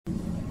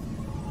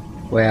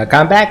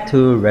Welcome back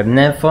to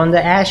Remnant from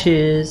the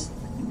Ashes.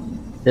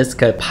 This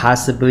could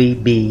possibly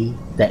be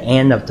the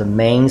end of the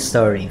main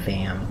story,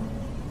 fam.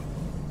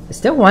 I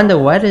still wonder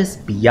what is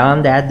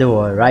beyond that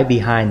door right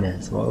behind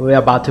us. Well, we're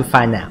about to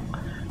find out.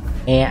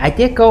 And I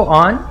did go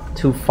on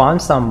to farm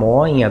some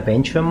more in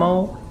adventure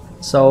mode.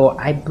 So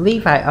I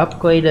believe I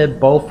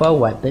upgraded both our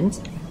weapons.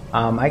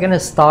 I'm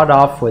gonna start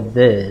off with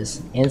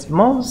this. And it's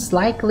most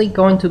likely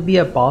going to be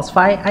a boss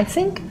fight, I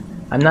think.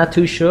 I'm not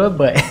too sure,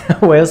 but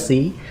we'll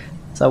see.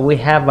 So we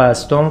have a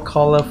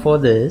Stormcaller for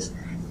this,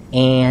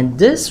 and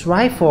this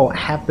rifle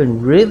have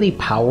been really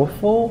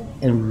powerful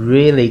and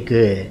really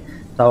good.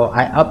 So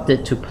I upped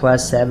it to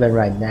 +7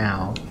 right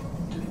now.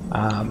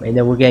 And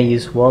then we're gonna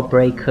use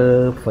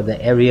Wallbreaker for the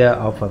area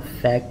of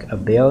effect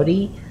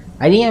ability.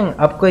 I didn't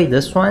upgrade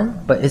this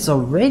one, but it's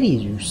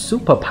already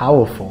super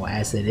powerful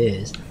as it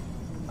is,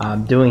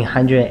 doing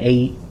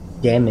 108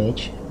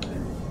 damage.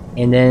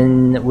 And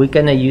then we're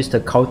gonna use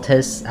the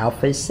Cultist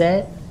outfit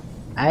set.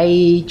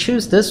 I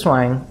choose this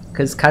one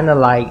because kind of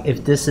like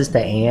if this is the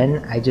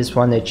end, I just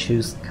want to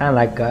choose kind of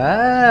like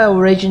a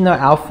original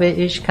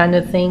outfit-ish kind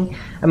of thing.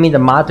 I mean, the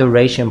mod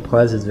duration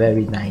plus is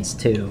very nice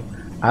too.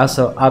 I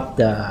also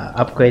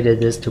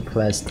upgraded this to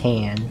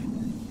 +10.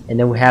 And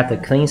then we have the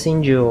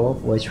Cleansing Jewel,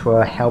 which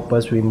will help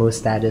us remove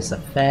status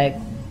effect.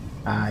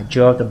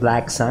 Jewel of the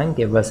Black Sun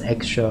give us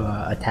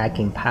extra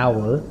attacking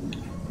power.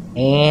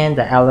 And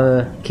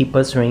the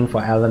Keeper's Ring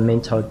for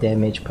elemental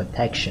damage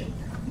protection.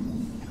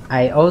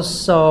 I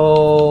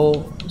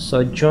also,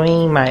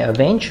 during my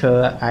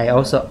adventure, I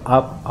also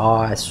up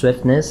our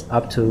swiftness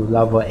up to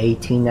level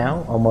 18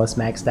 now, almost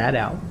maxed that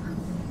out.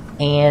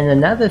 And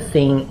another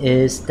thing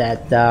is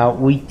that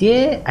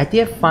I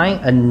did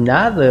find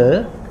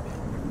another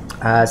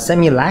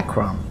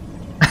simulacrum.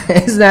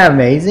 Isn't that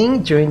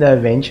amazing during the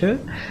adventure?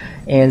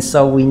 And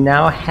so we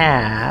now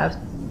have,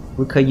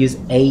 we could use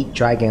 8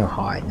 Dragon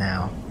Heart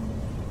now.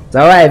 It's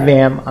alright,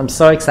 fam. I'm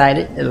so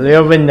excited, a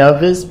little bit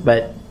nervous,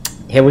 but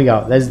here we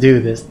go, let's do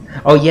this.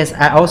 Oh yes,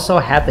 I also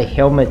have the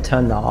helmet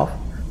turned off.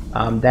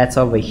 That's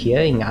over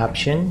here in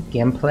option,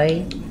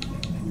 gameplay,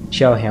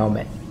 show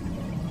helmet.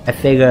 I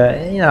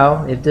figure, you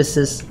know, if this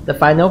is the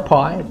final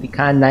part, it'd be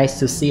kind of nice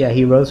to see a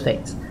hero's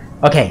face.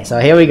 Okay, so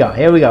here we go,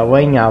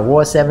 we're in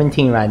War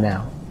 17 right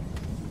now.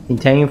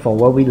 Continuing from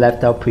where we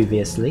left out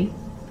previously.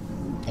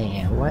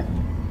 And what?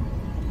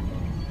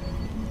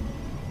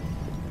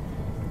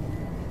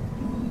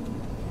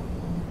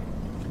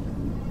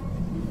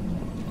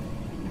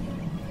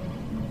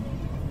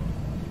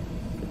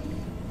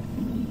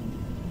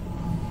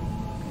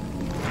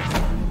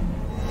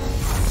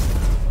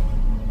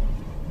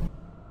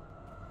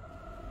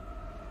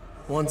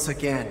 Once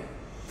again,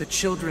 the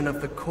children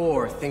of the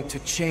core think to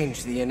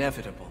change the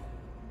inevitable.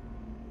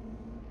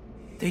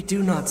 They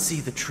do not see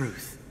the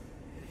truth,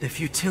 the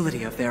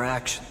futility of their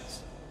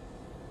actions.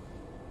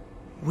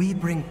 We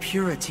bring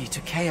purity to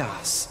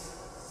chaos,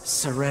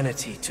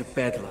 serenity to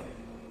bedlam.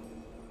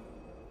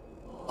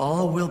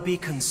 All will be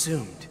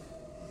consumed.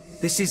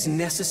 This is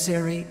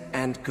necessary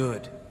and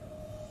good.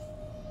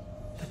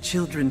 The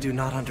children do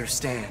not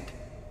understand.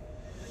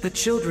 The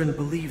children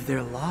believe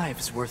their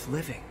lives worth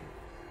living.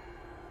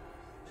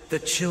 The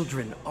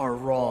children are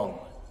wrong.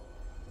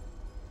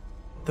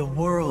 The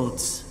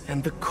worlds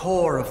and the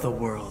core of the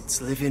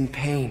worlds live in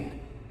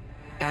pain,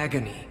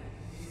 agony,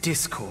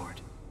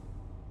 discord.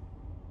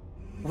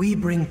 We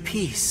bring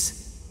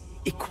peace,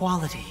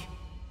 equality,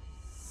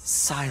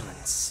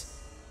 silence.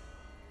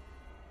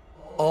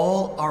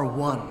 All are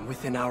one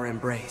within our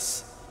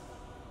embrace.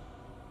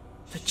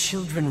 The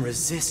children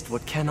resist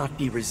what cannot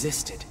be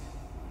resisted.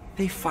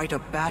 They fight a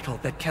battle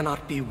that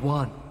cannot be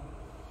won.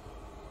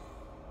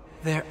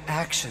 Their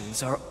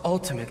actions are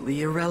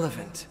ultimately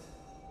irrelevant.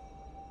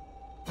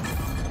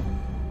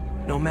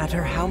 No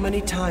matter how many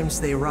times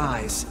they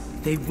rise,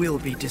 they will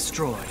be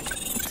destroyed.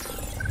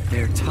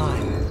 Their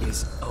time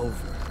is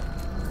over.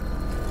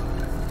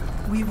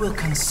 We will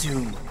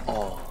consume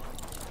all.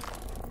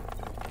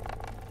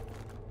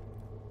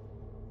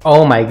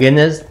 Oh my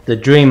goodness, the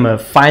Dreamer,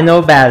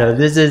 final battle.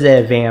 This is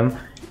it, fam.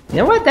 You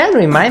know what? That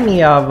reminds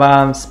me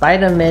of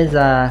Spider-Man's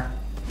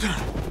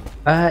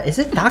is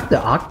it Dr.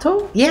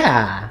 Octo?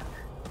 Yeah.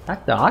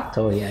 Dr.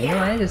 Octo, yeah. You know,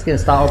 I'm just gonna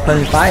start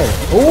opening fire.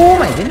 Oh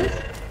my goodness.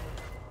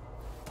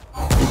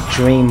 The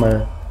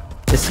Dreamer.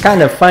 It's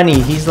kind of funny.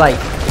 He's like,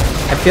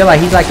 I feel like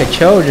he's like a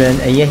children,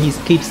 and yet he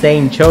keeps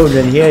saying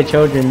children here,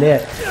 children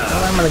there.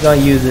 Well, I'm gonna go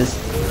use this.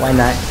 Why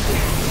not?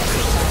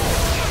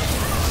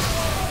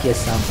 Get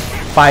some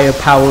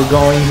firepower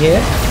going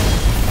here.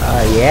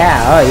 Oh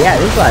yeah,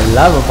 this is what I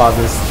love about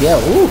this skill.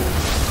 Ooh.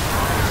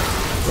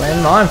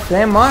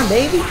 Flame on,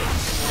 baby.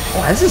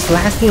 Oh, this is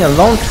lasting a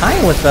long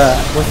time with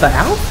the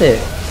outfit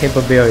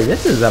capability.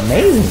 This is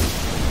amazing.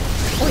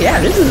 Oh yeah,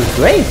 this is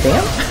great,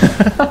 fam.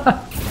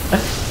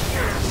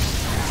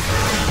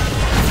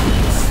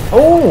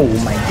 Oh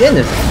my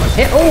goodness.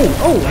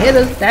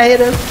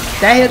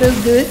 That hit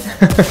us good.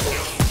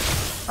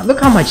 Look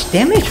how much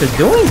damage we're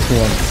doing to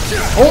him.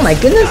 Oh my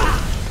goodness.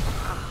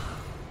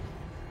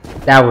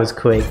 That was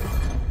quick.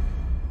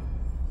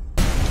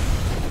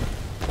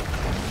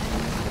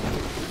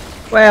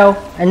 Well,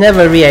 I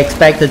never really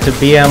expected to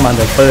beat him on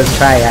the first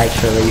try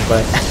actually,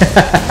 but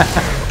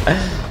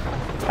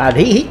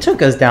he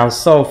took us down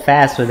so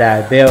fast with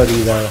that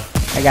ability though.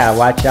 I gotta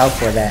watch out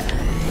for that.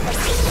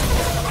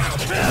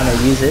 I'm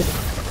gonna use it.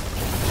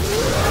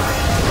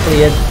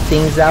 Clear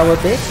things out a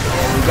bit.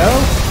 There we go.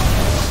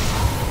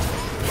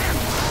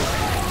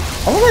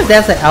 I wonder if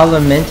that's an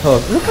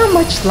elemental. Look how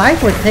much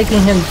life we're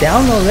taking him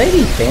down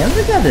already, fam.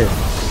 Look at this.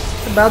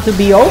 It's about to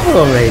be over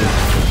already.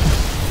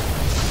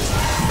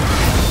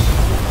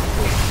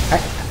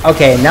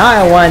 Okay, now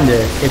I wonder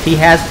if he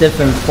has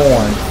different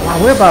forms. Wow,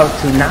 we're about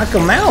to knock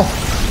him out.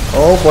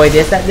 Oh boy,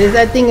 there's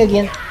that thing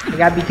again. I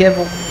gotta be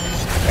careful.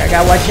 I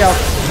gotta watch out.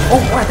 Oh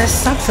wow, that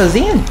sucks us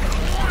in.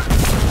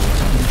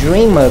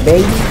 Dreamer,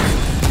 baby.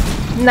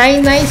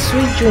 Night night,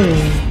 sweet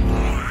dream.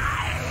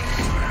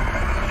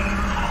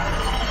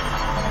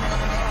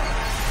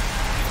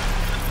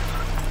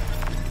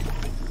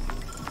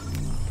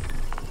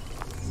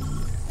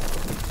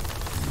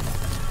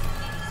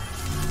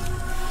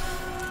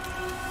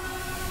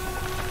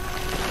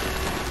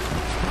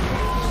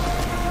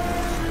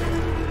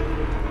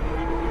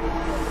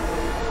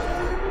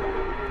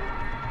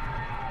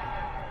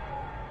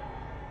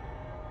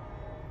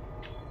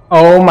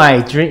 Oh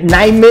my dream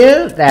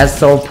nightmare? That's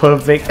so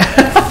perfect.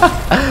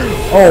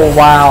 Oh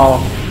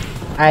wow.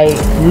 I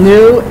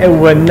knew it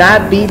would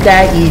not be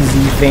that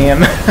easy,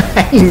 fam.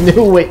 I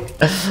knew it.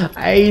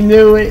 I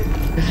knew it.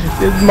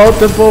 There's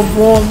multiple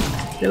forms.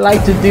 They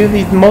like to do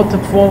these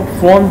multiple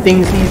form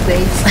things these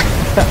days.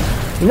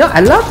 You know,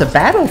 I love the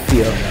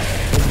battlefield.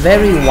 It's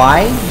very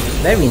wide,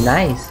 very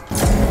nice.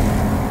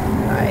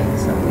 Alright,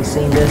 so we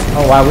seen this.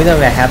 Oh wow, we don't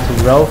even have to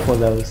roll for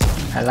those.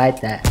 I like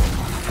that.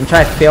 I'm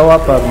trying to fill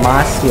up a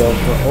moss shield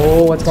for.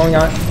 Oh, what's going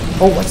on?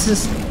 Oh, what's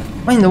this?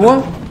 What in the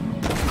world?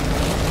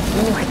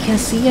 Oh, I can't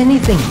see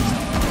anything.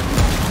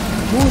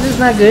 Oh, this is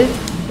not good.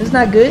 This is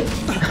not good.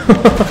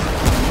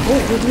 Oh,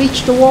 we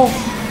reached the wall.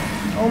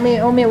 Oh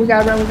man, we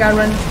gotta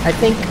run, I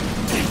think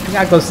we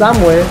gotta go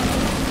somewhere.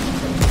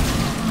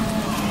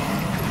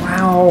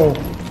 Wow,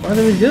 what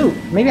do we do?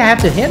 Maybe I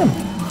have to hit him.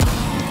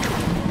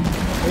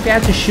 Maybe I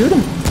have to shoot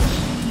him.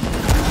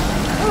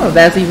 Oh,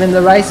 that's even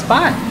the right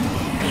spot.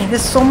 Man,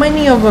 there's so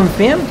many of them,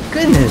 fam.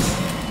 Goodness.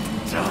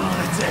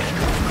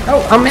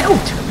 Oh, I'm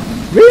out.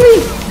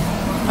 Really?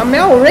 I'm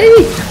out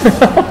already?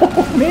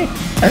 Oh man,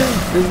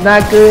 this is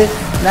not good.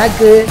 Not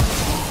good.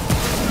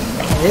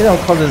 Man, they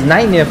don't call this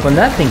nightmare for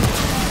nothing.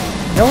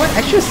 You know what?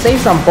 I should save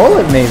some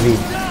bullet maybe.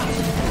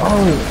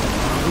 Oh,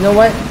 you know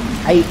what?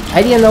 I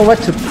didn't know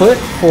what to put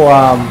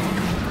for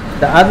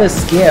the other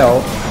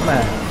skill. I'm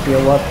gonna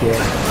heal up here.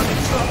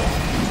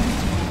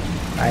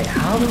 Alright,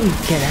 how do we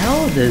get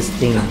out of this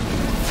thing?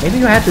 Maybe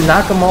you have to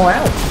knock them all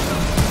out.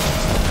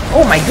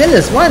 Oh my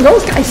goodness, one of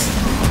those guys.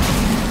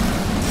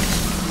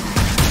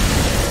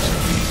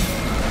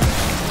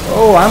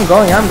 Oh, I'm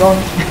going.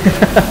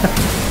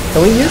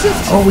 Can we use it?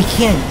 Oh, we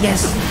can.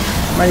 Yes.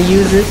 I'm gonna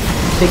use this.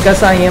 Pick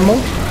us our ammo.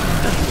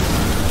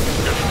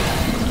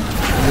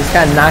 Just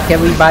gotta knock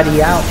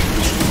everybody out.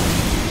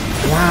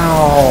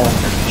 Wow.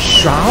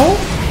 Shroud?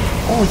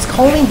 Oh, it's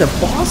calling the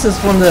bosses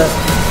from the...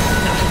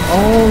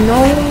 Oh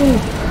no.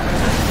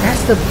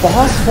 That's the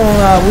boss from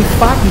we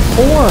fought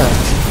before.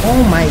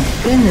 Oh my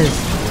goodness.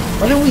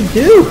 What do we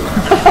do?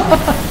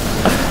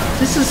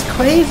 This is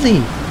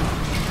crazy.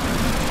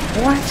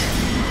 What?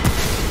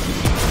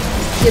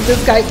 Get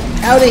this guy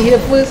out of here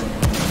first.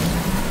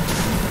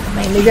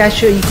 Man, maybe I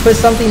should equip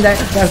something that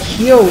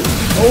heals.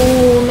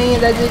 Oh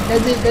man, that's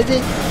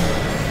it.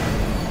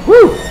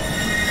 Woo!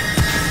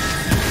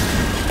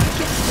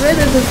 Get rid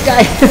of this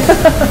guy.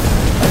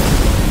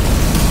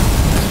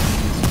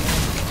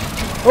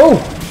 Oh!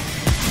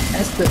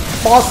 That's the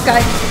boss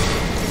guy.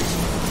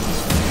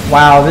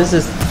 Wow, it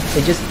just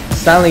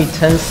suddenly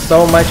turns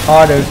so much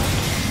harder.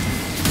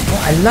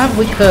 Oh, I love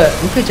we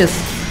could just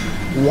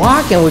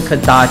walk and we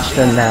could dodge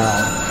them now.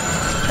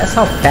 That's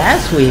how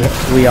fast we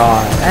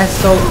are. That's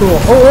so cool.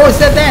 Oh, is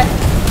that?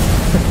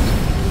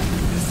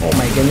 Oh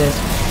my goodness.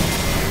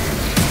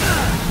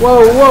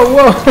 Whoa.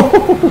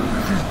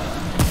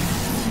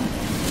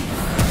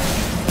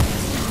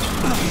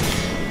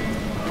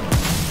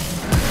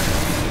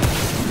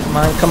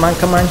 Come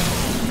on.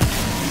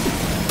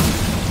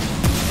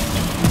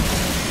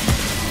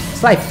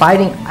 It's like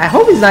fighting. I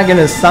hope he's not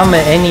gonna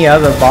summon any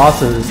other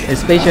bosses,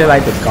 especially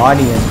like the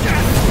Guardian.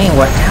 Man,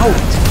 we're out.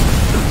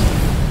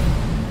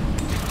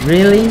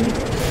 Really?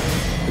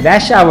 If that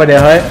shot would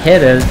have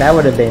hit us, that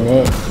would have been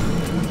it.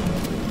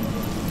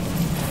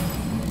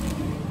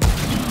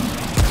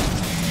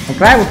 I'm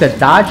glad we could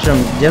dodge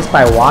them just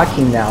by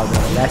walking now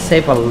though. That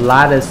saved a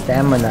lot of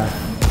stamina.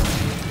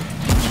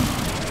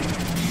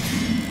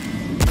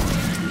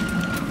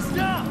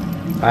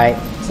 Alright,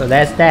 so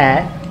that's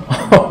that.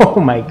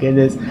 Oh my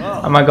goodness.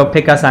 I'm gonna go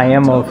pick us our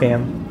ammo,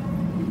 fam.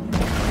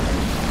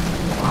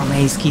 Oh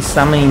man, he keeps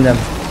summoning them.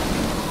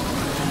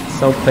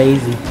 So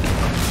crazy.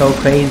 So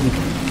crazy.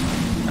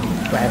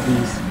 Grab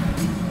these.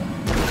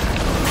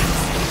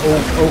 Oh,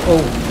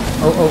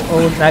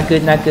 not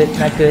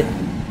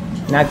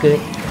good.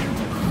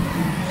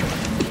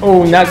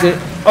 Oh, not good.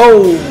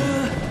 Oh!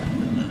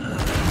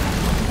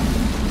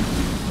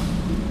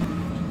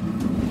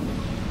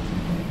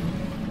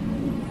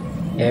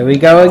 Here we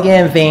go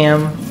again,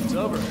 fam.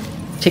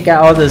 Check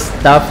out all the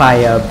stuff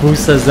I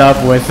boost us up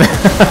with.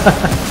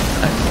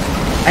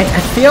 I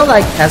feel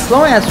like as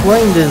long as we're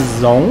in this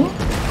zone,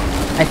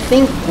 I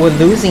think we're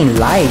losing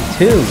life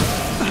too.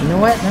 You know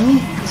what? Let me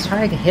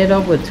try to head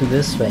over to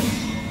this way.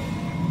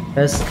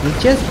 Because we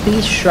just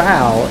beat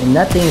Shroud and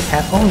nothing is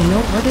happening. Oh, you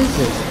know, what is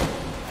this?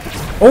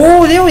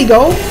 Oh, there we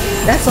go!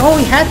 That's all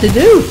we had to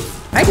do!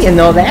 I didn't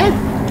know that!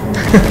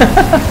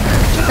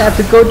 Just have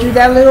to go through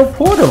that little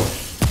portal.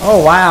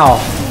 Oh, wow.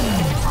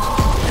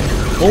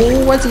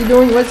 Oh, what's he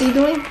doing? What's he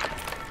doing?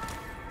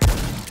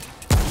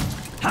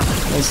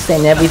 Let's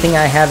send everything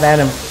I have at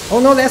him.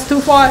 Oh no, that's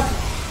too far!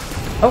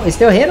 Oh, it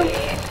still hit him?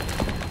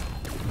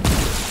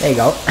 There you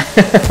go.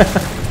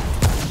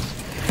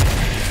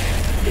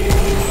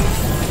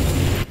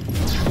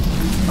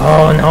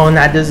 Oh no,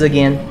 not this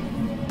again.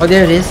 Oh,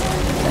 there it is.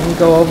 Let me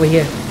go over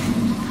here.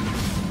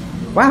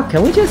 Wow,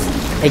 can we just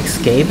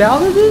escape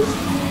out of this?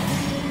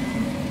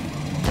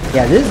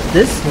 Yeah,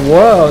 this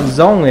world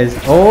zone is...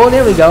 Oh,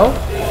 there we go.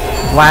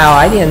 Wow,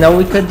 I didn't know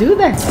we could do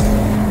that.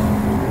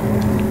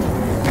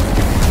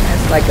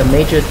 That's like a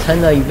major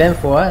tunnel event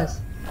for us.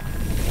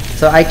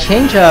 So I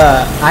change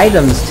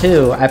items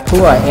too. I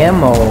pull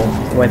ammo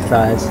with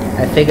us.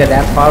 I figured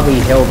that probably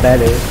heal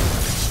better.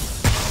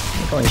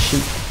 I'm going to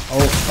shoot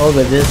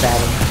over this at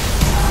him.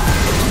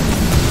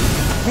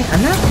 Hey,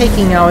 I'm not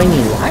taking out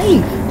any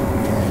life.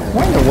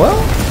 What in the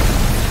world?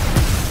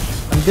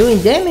 I'm doing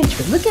damage,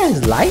 but look at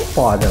his life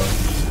bar though.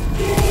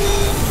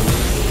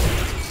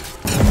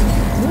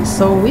 That's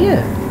so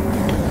weird.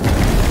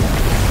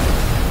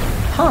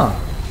 Huh.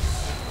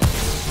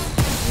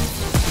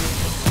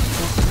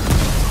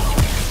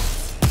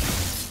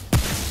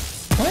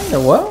 What in the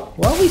world?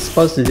 What are we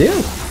supposed to do?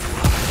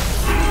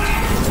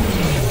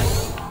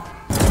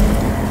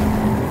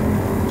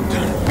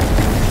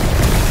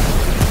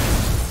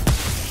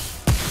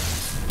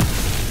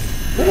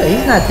 Look,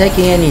 he's not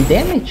taking any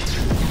damage.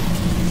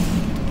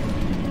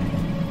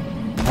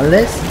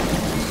 Unless...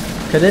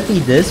 Could it be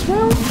this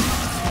round?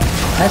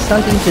 Has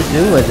something to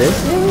do with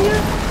this area?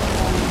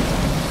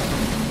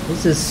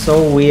 This is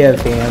so weird,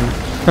 fam.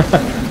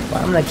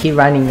 Well, I'm gonna keep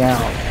running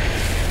out.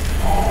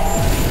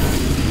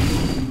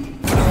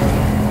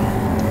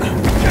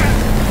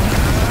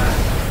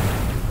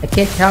 I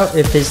can't tell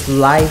if his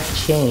life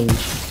changed.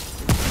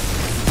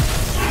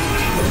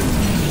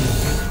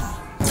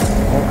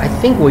 Oh, I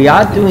think we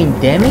are doing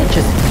damage,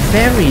 just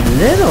very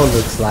little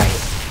looks like.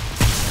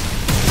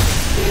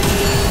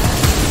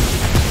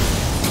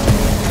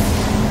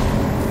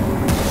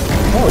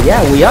 Oh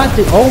yeah, we are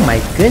doing... Oh my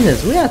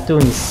goodness, we are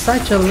doing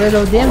such a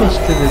little damage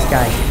to this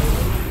guy.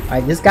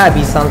 Alright, this gotta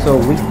be some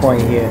sort of weak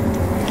point here.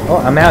 Oh,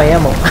 I'm out of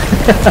ammo.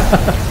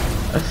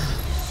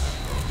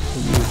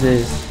 Use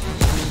this.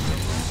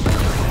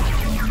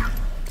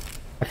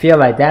 I feel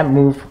like that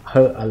move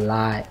hurt a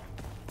lot.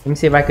 Let me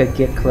see if I could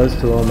get close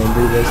to him and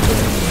do this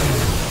thing.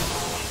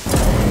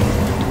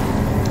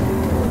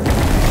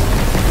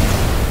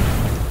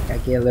 Gotta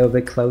get a little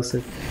bit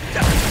closer.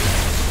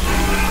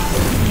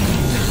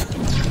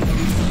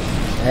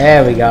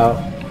 There we go.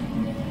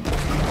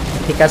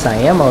 Pick up some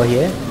ammo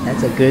here.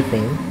 That's a good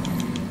thing.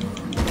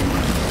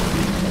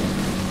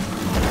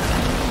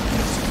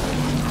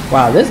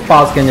 Wow, this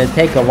boss gonna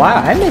take a while.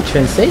 I made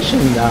transition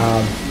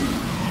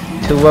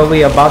to where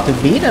we're about to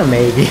beat him,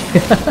 maybe.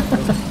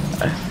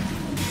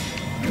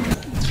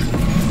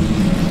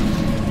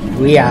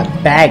 We are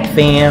back,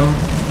 fam.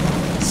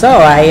 So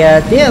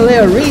I did a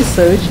little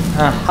research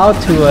on how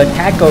to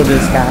tackle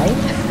this guy.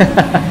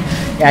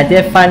 Yeah, I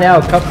did find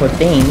out a couple of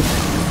things.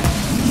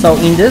 So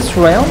in this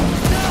realm,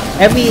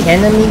 every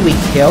enemy we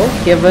kill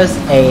gives us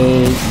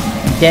a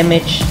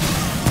damage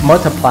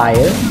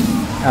multiplier.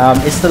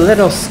 It's the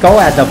little skull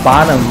at the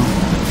bottom.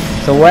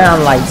 So we're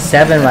on like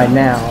 7 right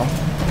now.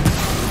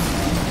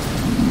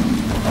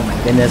 Oh my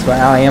goodness, we're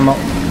out of ammo.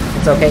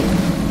 It's okay.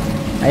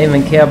 I didn't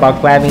even care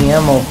about grabbing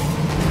ammo.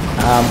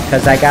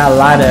 Because I got a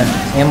lot of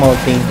ammo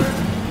thing.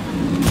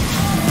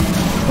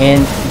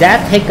 And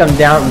that takes them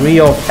down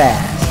real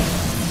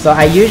fast. So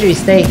I usually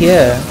stay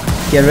here,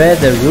 get rid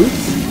of the roots.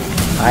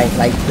 Alright,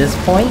 like this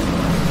point,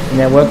 and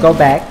then we'll go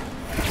back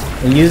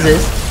and use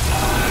this.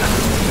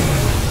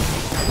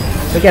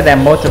 Look at that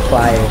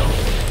multiplier.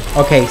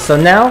 Okay, so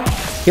now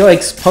he'll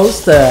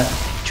expose the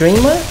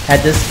dreamer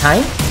at this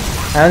time.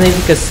 I don't know if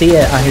you can see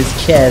it on his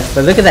chest,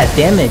 but look at that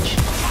damage.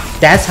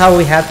 That's how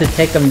we have to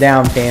take him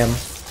down, fam.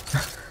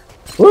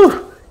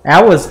 Woo!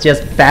 I was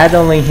just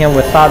battling him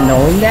without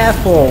knowing that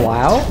for a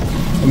while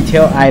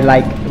until I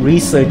like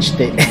researched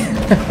it.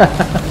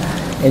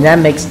 And that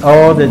makes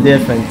all the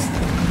difference.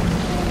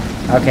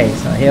 Okay,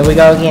 so here we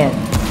go again.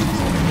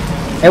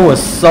 It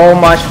was so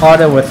much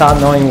harder without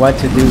knowing what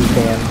to do,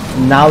 fam.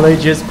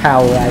 Knowledge is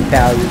power, I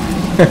tell you.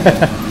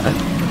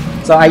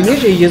 So I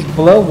usually use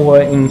blood war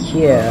in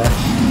here.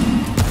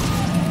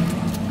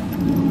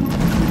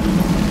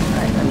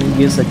 Alright, let me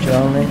use a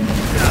drone.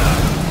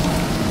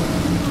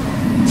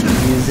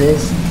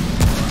 resist.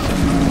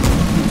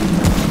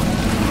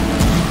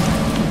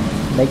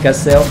 Make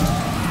ourselves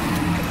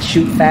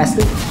shoot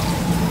faster.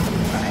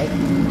 Alright.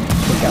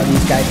 Take out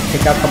these guys.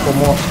 Take out a couple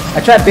more.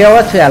 I try to build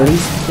up to at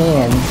least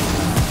 10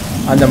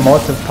 on the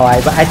multiply,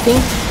 but I think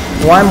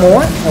one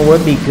more and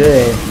we'll be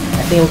good.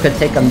 I think we could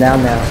take them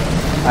down now.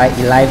 Alright,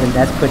 11.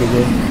 That's pretty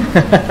good.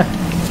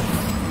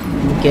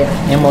 Get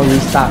ammo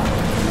restock.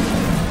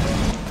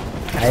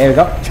 There we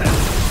go.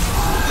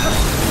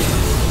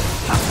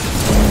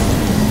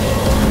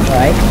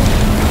 Alright.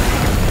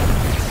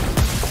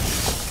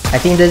 I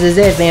think this is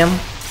it, fam.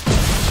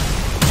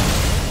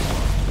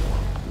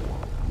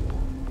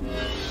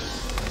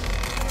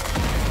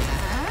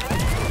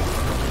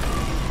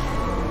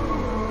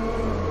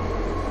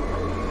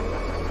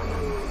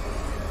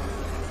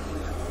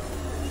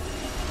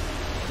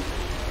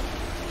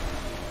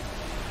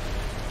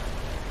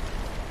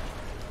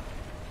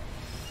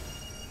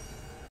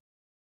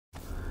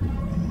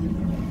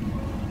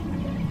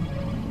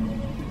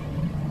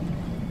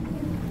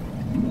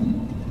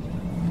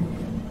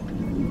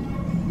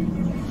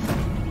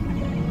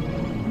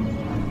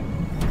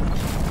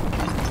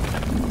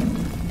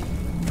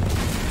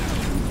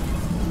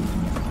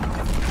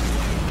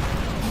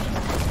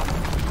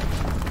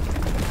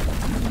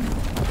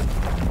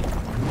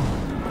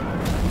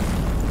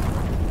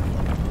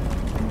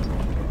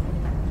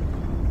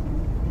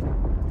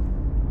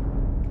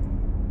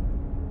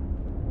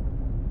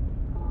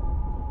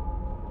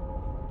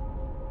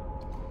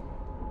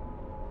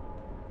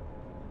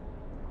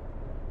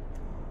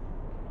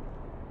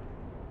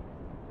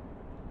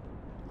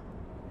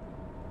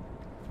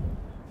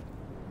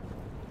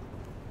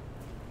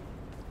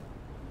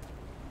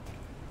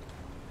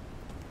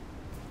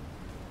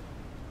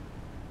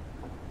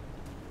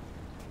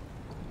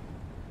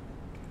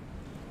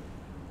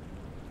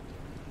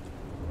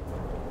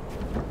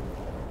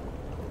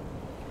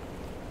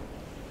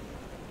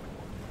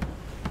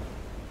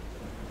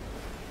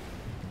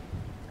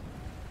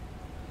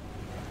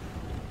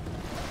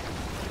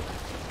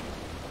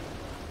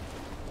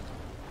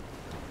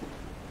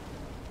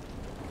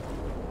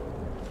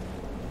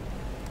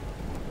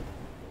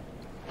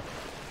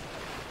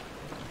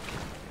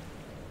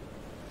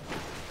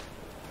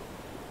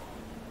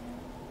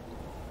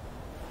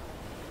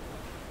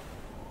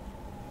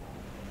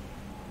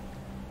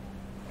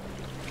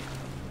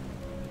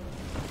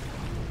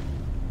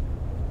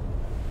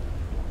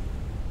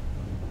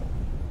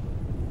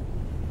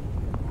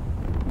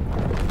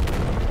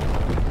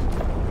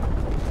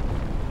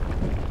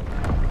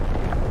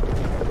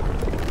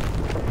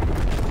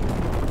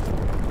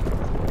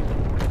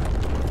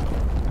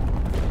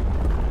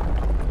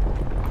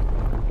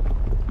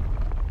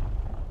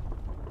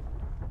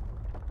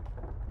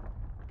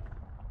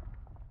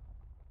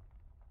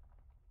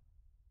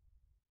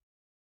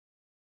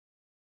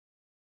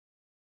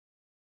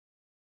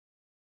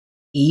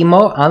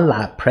 Emo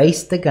unlock,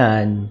 praise the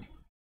gun.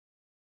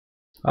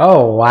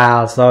 Oh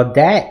wow, so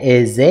that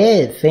is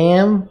it,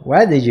 fam.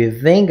 What did you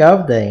think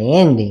of the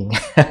ending?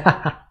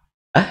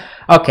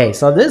 Okay,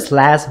 so this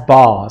last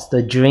boss,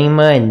 the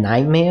Dreamer and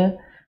Nightmare,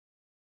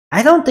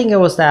 I don't think it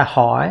was that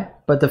hard,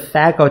 but the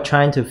fact of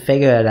trying to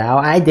figure it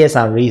out, I did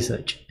some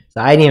research,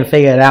 so I didn't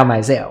figure it out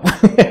myself.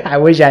 I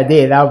wish I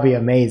did, that would be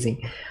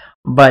amazing.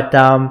 But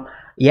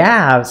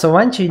yeah, so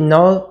once you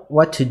know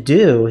what to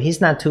do,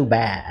 he's not too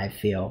bad, I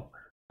feel.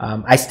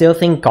 I still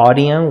think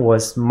Guardian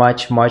was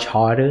much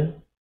harder,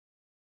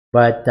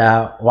 but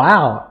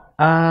wow.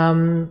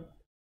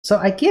 So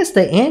I guess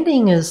the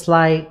ending is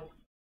like,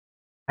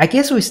 I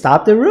guess we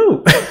stopped the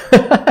route.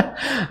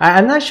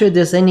 I'm not sure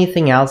there's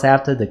anything else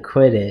after the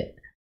credit,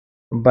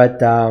 but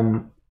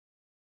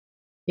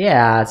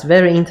yeah, it's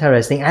very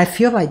interesting. I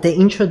feel like they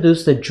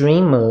introduced the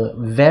Dreamer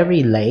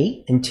very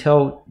late,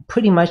 until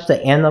pretty much the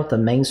end of the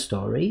main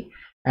story,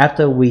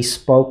 after we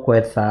spoke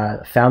with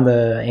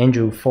founder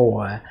Andrew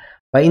 4.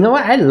 But you know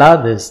what? I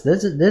love this.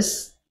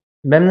 This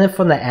Remnant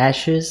from the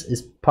Ashes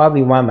is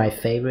probably one of my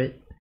favorite.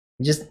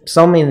 Just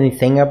so many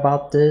things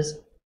about this.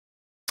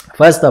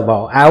 First of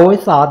all, I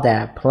always thought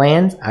that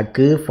plants are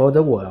good for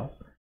the world.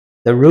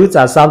 The roots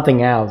are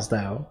something else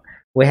though.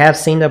 We have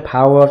seen the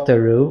power of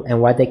the root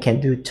and what they can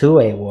do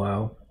to a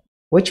world,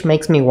 which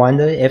makes me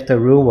wonder if the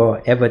root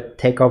will ever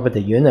take over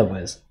the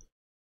universe.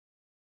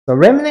 So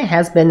Remnant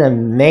has been an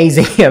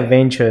amazing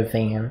adventure,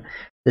 fam.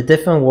 The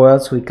different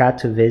worlds we got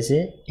to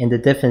visit, and the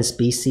different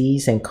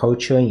species and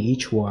culture in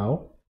each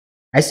world.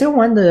 I still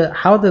wonder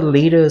how the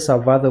leaders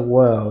of other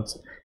worlds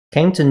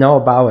came to know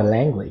about our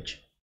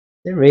language.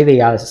 They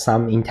really are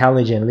some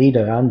intelligent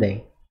leader, aren't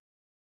they?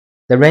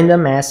 The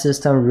random mass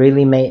system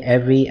really made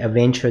every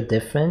adventure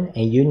different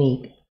and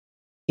unique.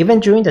 Even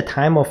during the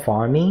time of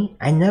farming,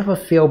 I never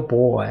feel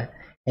bored,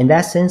 and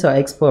that sense of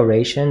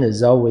exploration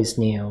is always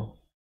new.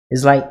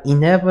 It's like you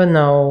never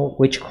know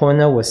which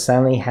corner will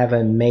suddenly have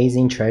an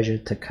amazing treasure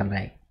to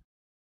collect.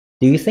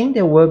 Do you think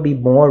there will be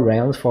more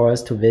realms for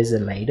us to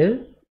visit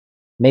later?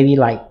 Maybe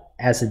like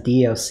as a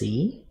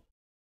DLC?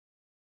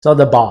 So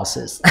the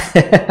bosses.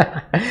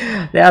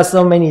 There are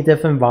so many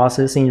different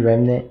bosses in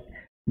Remnant.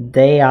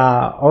 They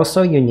are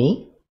also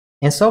unique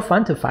and so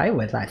fun to fight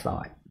with, I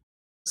thought.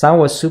 Some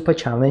were super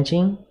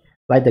challenging,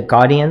 like the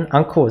Guardian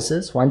on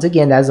courses. Once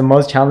again, that's the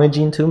most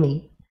challenging to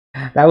me.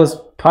 That was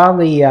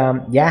probably,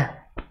 yeah,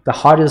 the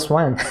hardest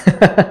one.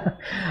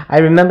 I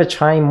remember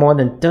trying more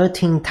than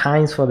 13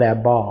 times for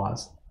that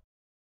boss.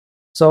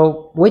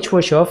 So, which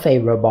was your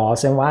favorite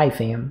boss and why,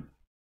 fam?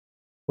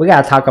 We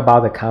gotta talk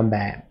about the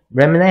combat.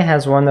 Remnant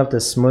has one of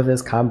the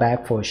smoothest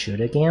combat for a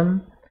shooter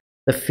game.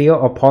 The feel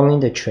of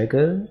pulling the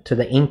trigger to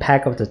the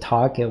impact of the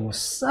target was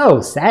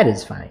so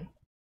satisfying.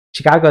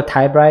 Chicago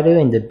typewriter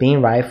and the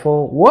beam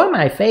rifle were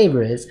my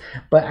favorites,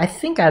 but I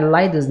think I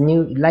like this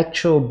new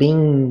electro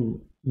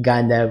beam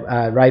gun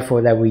that,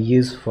 rifle that we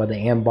use for the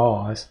end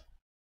boss.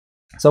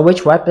 So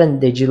which weapon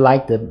did you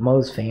like the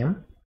most,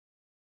 fam?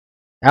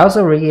 I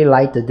also really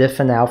like the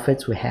different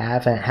outfits we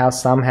have and how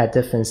some had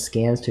different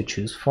skins to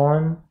choose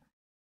from.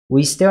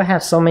 We still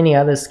have so many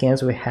other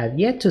skins we have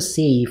yet to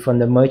see from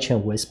the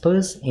Merchant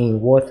Whispers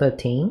in War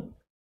 13.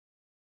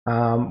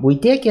 We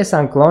did get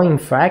some glowing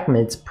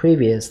fragments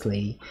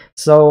previously,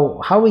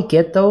 so how we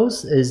get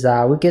those is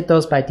we get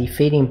those by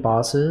defeating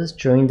bosses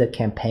during the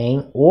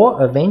campaign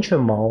or adventure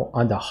mode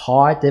on the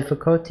hard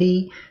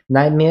difficulty,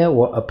 nightmare,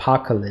 or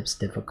apocalypse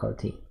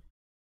difficulty.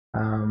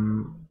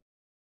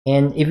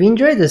 And if you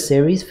enjoyed the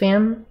series,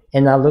 fam,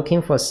 and are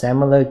looking for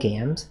similar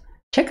games,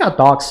 check out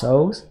Dark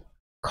Souls,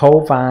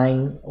 Cold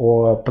Vine,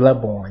 or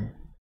Bloodborne.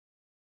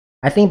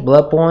 I think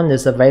Bloodborne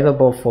is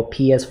available for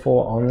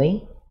PS4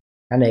 only,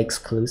 kind of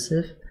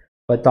exclusive,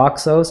 but Dark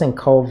Souls and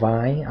Cold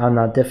Vine are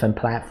on different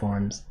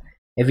platforms.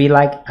 If you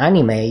like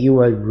anime, you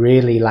will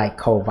really like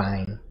Cold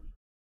Vine.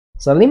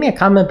 So leave me a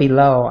comment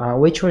below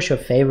which was your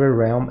favorite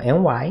realm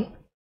and why.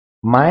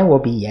 Mine will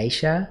be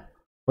Yaesha,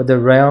 for the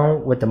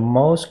realm with the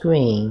most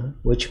green,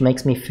 which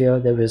makes me feel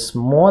there is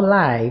more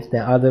life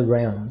than other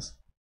realms.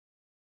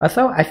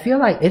 Although I feel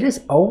like it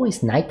is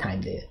always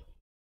nighttime there.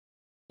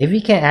 If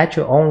you can add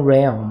your own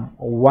realm,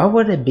 what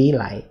would it be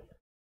like?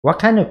 What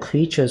kind of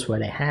creatures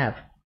would it have?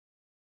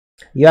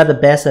 You are the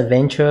best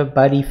adventure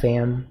buddy,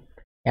 fam.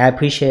 I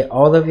appreciate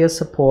all of your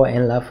support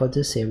and love for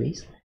this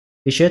series.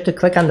 Be sure to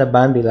click on the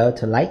button below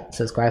to like,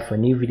 subscribe for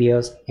new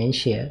videos, and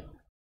share.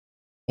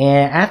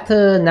 And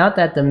now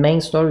that the main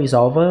story is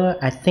over,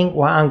 I think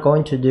what I'm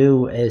going to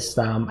do is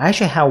I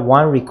actually have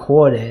one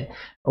recorded. It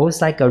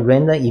was like a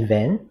random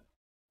event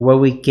where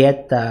we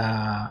get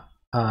the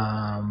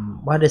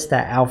what is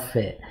that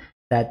outfit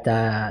that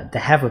they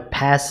have a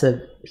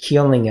passive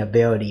healing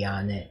ability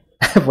on it.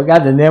 I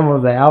forgot the name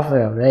of the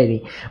outfit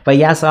already, but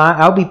yeah, so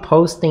I'll be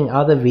posting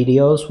other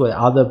videos with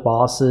other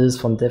bosses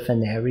from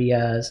different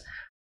areas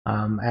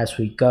as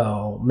we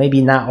go.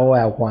 Maybe not all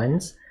at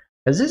once,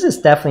 because this is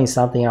definitely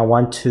something I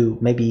want to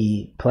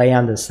maybe play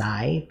on the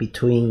side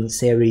between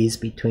series,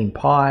 between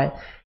part.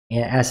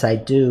 And as I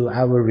do,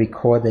 I will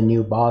record the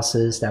new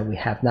bosses that we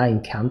have not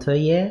encountered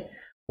yet,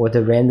 or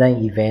the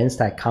random events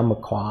that I come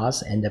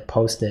across and they're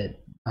posted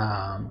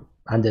on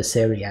the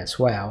series as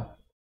well.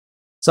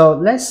 So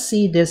let's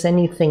see if there's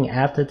anything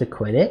after the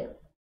credit.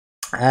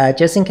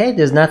 Just in case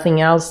there's nothing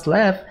else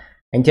left.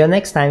 Until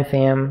next time,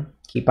 fam,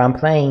 keep on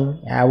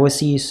playing. I will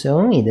see you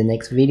soon in the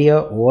next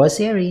video or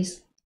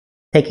series.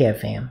 Take care,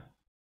 fam.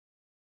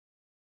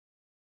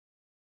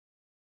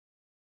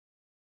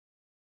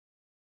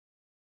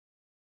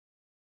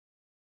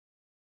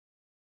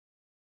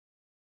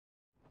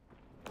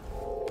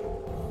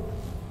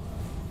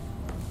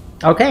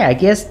 Okay, I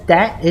guess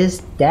that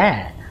is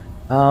that.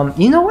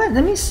 You know what?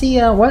 Let me see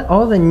what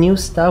all the new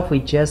stuff we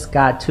just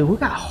got too. We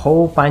got a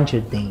whole bunch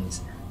of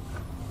things.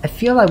 I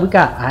feel like we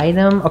got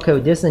item. Okay,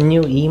 there's a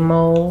new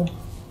emo.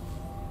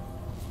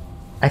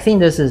 I think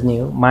this is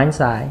new.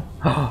 Mind's Eye.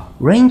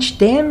 Range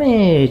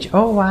damage.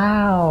 Oh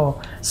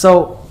wow.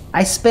 So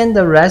I spent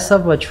the rest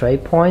of the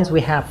trade points.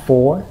 We have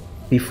 4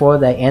 before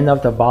the end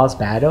of the boss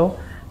battle.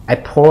 I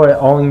pour it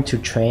all into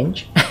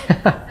trench.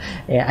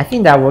 Yeah, I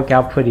think that worked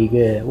out pretty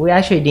good. We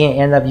actually didn't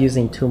end up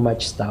using too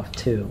much stuff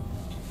too.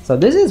 So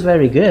this is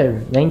very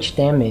good. Range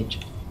damage.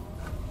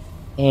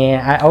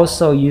 And I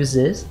also use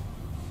this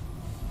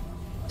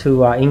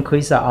to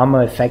increase the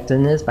armor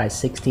effectiveness by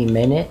 60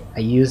 minutes. I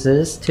use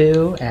this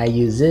too, and I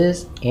use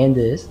this and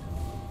this.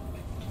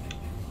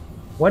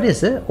 What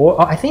is it? Oh,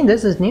 I think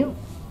this is new.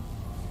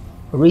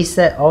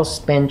 Reset all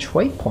spent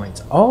trade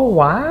points. Oh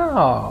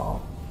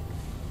wow.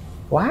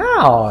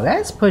 Wow,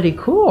 that's pretty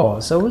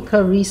cool. So we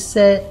could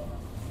reset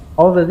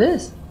all of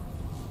this,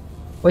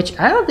 which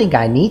I don't think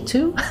I need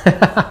to.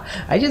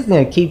 I just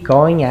gonna keep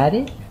going at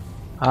it.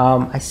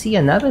 I see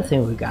another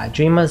thing we got.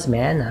 Dreamer's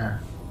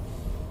Mana.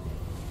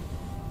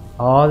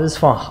 Oh, this is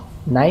for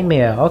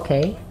Nightmare.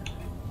 Okay.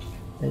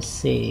 Let's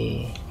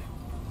see.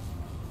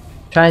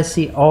 Try to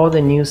see all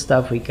the new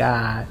stuff we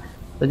got.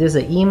 So there's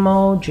an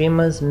emo,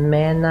 Dreamer's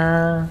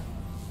Mana,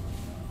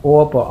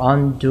 Orb of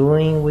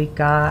Undoing we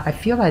got. I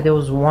feel like there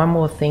was one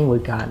more thing we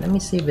got. Let me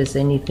see if there's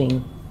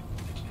anything.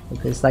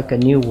 If it's like a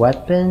new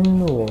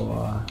weapon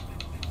or...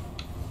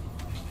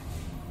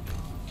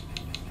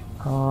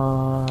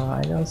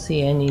 I don't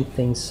see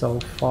anything so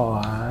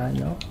far.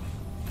 No.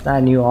 Not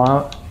a new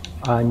arm.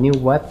 a new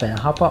weapon.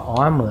 How about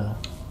armor?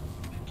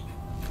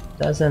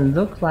 Doesn't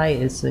look like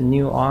it's a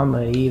new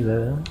armor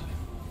either.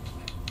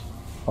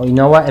 Oh, you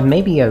know what? It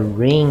may be a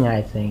ring,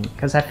 I think.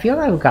 Because I feel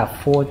like we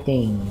got 4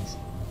 things.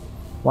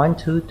 1,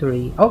 2,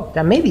 3. Oh,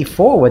 that may be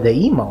 4 with the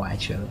emo,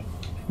 actually.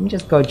 Let me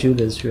just go through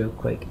this real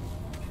quick.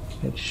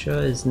 Make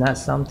sure it's not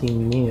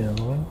something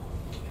new.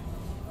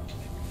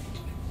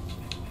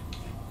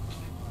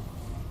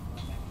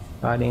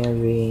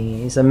 Guardian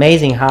ring. It's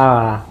amazing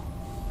how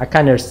I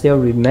kind of still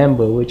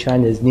remember which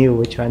one is new,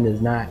 which one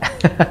is not.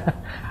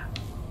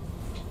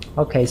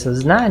 Okay, so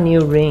it's not a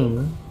new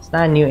ring. It's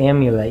not a new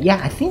amulet.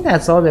 Yeah, I think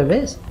that's all there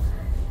is.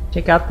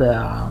 Check out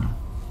the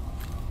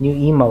new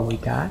emo we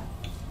got.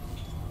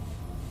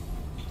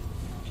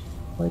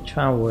 Which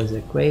one was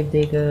it?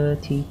 Gravedigger,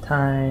 Tea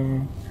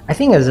Time. I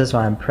think it's this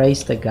one.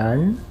 Praise the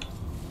gun.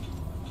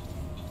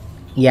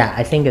 Yeah,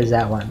 I think it's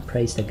that one.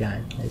 Praise the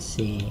gun. Let's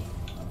see.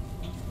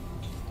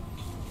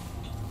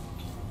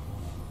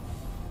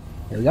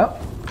 Here we go.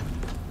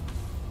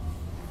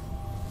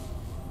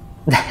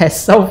 That's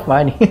so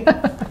funny.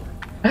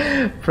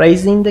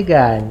 Praising the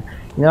gun.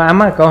 You know, I'm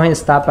gonna go ahead and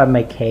stop at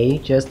my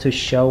cave just to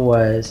show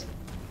us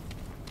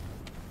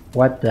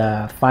what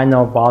the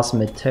final boss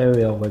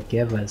material will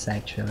give us,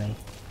 actually.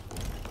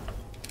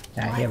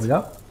 Alright, here we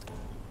go.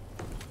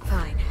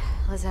 Fine,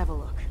 let's have a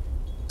look.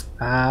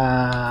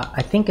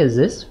 I think is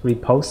this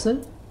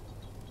repulsive?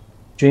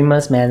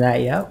 Dreamer's Mana.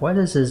 Yeah, what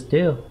does this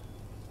do?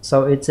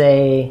 So it's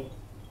a...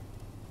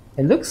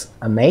 It looks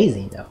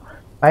amazing though.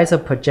 Fires a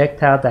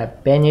projectile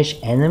that banish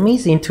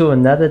enemies into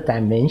another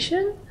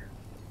dimension?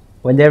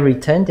 When they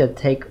return, they'll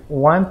take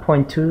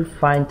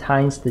 1.25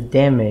 times the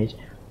damage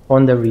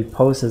from the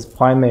repulsor's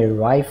primary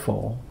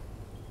rifle.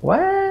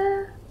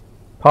 What?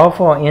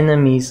 Powerful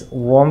enemies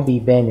won't be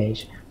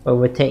banished, but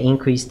will take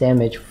increased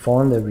damage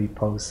from the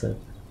repulsor.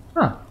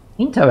 Huh,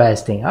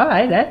 interesting.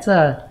 Alright, that's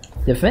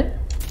different.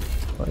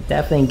 We're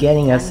definitely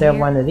getting ourselves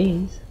one of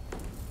these.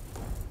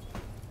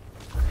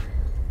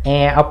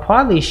 And I'll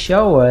probably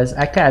show us,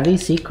 I can at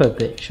least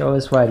equip it, show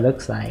us what it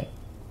looks like.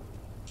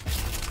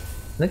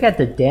 Look at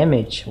the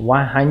damage,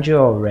 100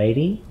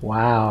 already?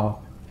 Wow,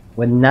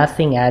 with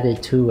nothing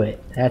added to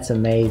it. That's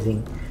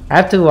amazing. I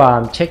have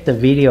to check the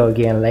video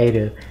again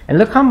later. And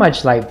look how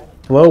much like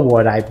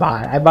blowwood I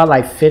bought. I bought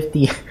like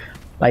 50,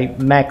 like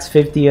max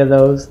 50 of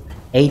those.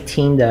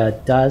 18 the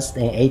dust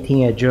and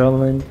 18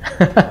 adrenaline.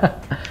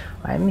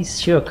 Let me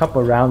shoot a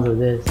couple rounds of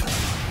this.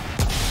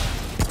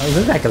 Oh, it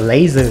looks like a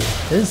laser.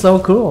 This is so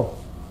cool.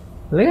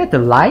 Look at the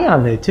light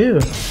on it too.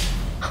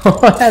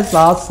 Oh, that's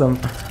awesome.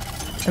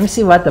 Let me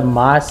see what the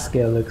mod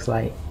skill looks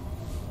like.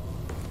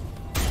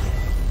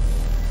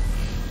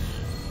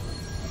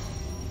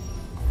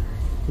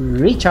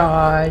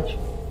 Recharge.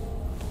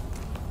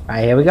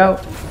 Alright, here we go.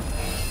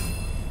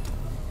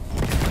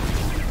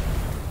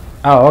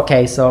 Oh,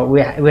 okay, so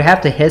we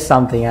have to hit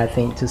something, I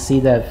think, to see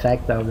the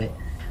effect of it.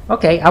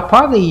 Okay, I'll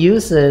probably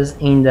use this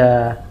in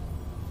the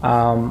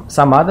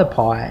some other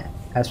part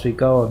as we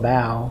go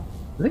about.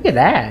 Look at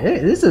that.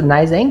 This is a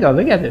nice angle.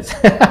 Look at this.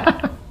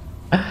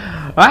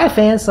 Alright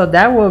fans, so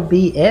that will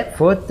be it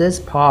for this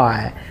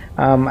part.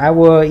 I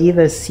will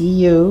either see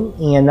you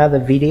in another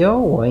video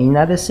or in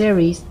another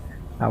series.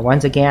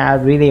 Once again, I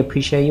really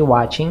appreciate you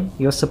watching,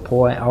 your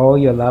support, all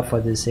your love for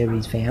this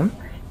series, fam.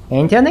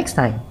 And until next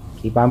time,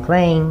 keep on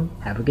playing.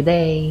 Have a good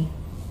day.